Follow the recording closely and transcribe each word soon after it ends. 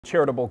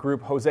Charitable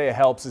group Hosea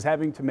Helps is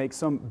having to make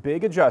some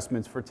big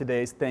adjustments for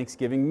today's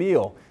Thanksgiving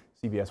meal.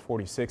 CBS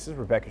 46's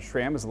Rebecca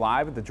Schramm is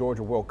live at the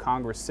Georgia World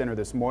Congress Center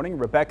this morning.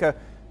 Rebecca,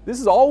 this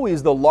is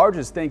always the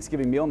largest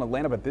Thanksgiving meal in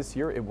Atlanta, but this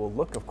year it will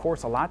look, of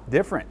course, a lot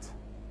different.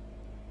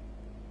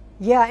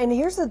 Yeah, and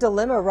here's the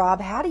dilemma,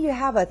 Rob. How do you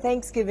have a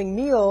Thanksgiving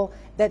meal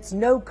that's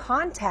no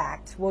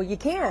contact? Well, you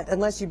can't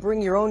unless you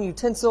bring your own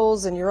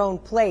utensils and your own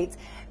plates,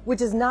 which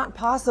is not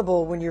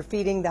possible when you're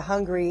feeding the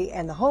hungry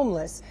and the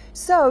homeless.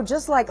 So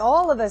just like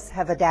all of us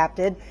have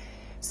adapted,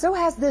 so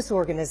has this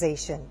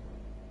organization.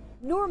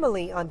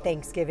 Normally on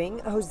Thanksgiving,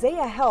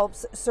 Hosea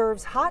Helps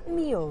serves hot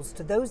meals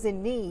to those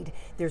in need.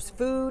 There's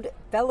food,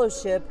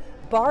 fellowship,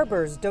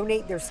 barbers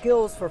donate their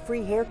skills for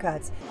free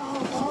haircuts.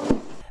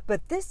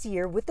 But this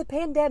year, with the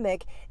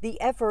pandemic, the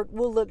effort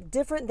will look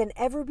different than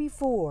ever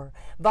before.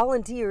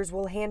 Volunteers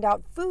will hand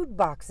out food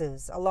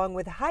boxes along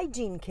with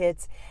hygiene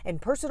kits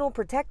and personal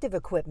protective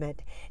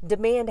equipment.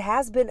 Demand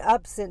has been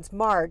up since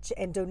March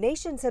and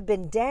donations have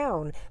been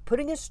down,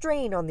 putting a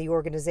strain on the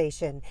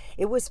organization.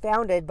 It was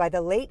founded by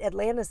the late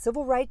Atlanta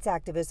civil rights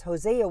activist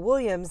Hosea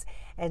Williams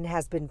and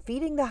has been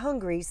feeding the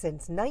hungry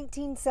since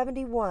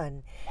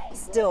 1971.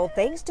 Still,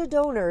 thanks to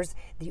donors,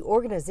 the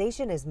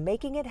organization is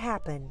making it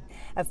happen.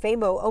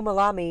 Afemo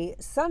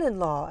Omalami,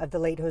 son-in-law of the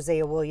late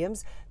Hosea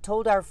Williams,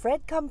 told our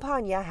Fred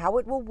Campagna how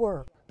it will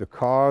work. The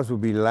cars will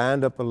be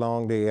lined up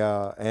along the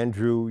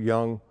Andrew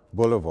Young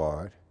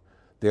Boulevard.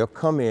 They'll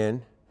come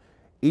in.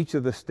 Each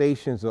of the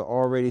stations are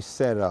already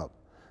set up.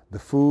 The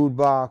food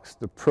box,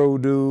 the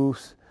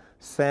produce,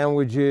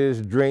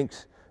 sandwiches,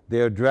 drinks.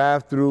 They'll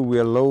drive through,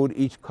 we'll load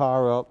each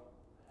car up,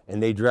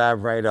 and they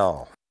drive right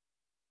off.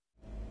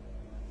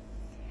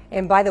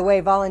 And by the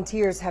way,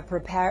 volunteers have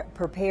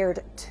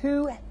prepared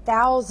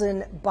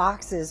 2,000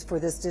 boxes for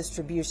this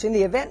distribution.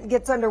 The event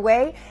gets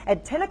underway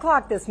at 10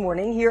 o'clock this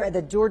morning here at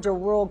the Georgia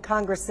World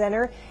Congress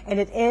Center, and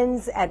it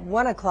ends at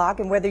 1 o'clock.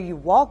 And whether you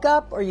walk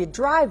up or you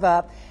drive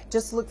up,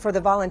 just look for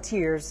the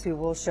volunteers who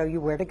will show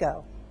you where to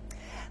go.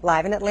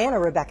 Live in Atlanta,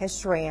 Rebecca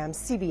Schramm,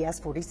 CBS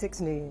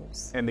 46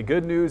 News. And the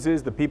good news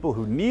is the people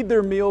who need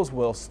their meals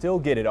will still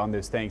get it on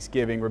this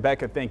Thanksgiving.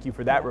 Rebecca, thank you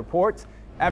for that report.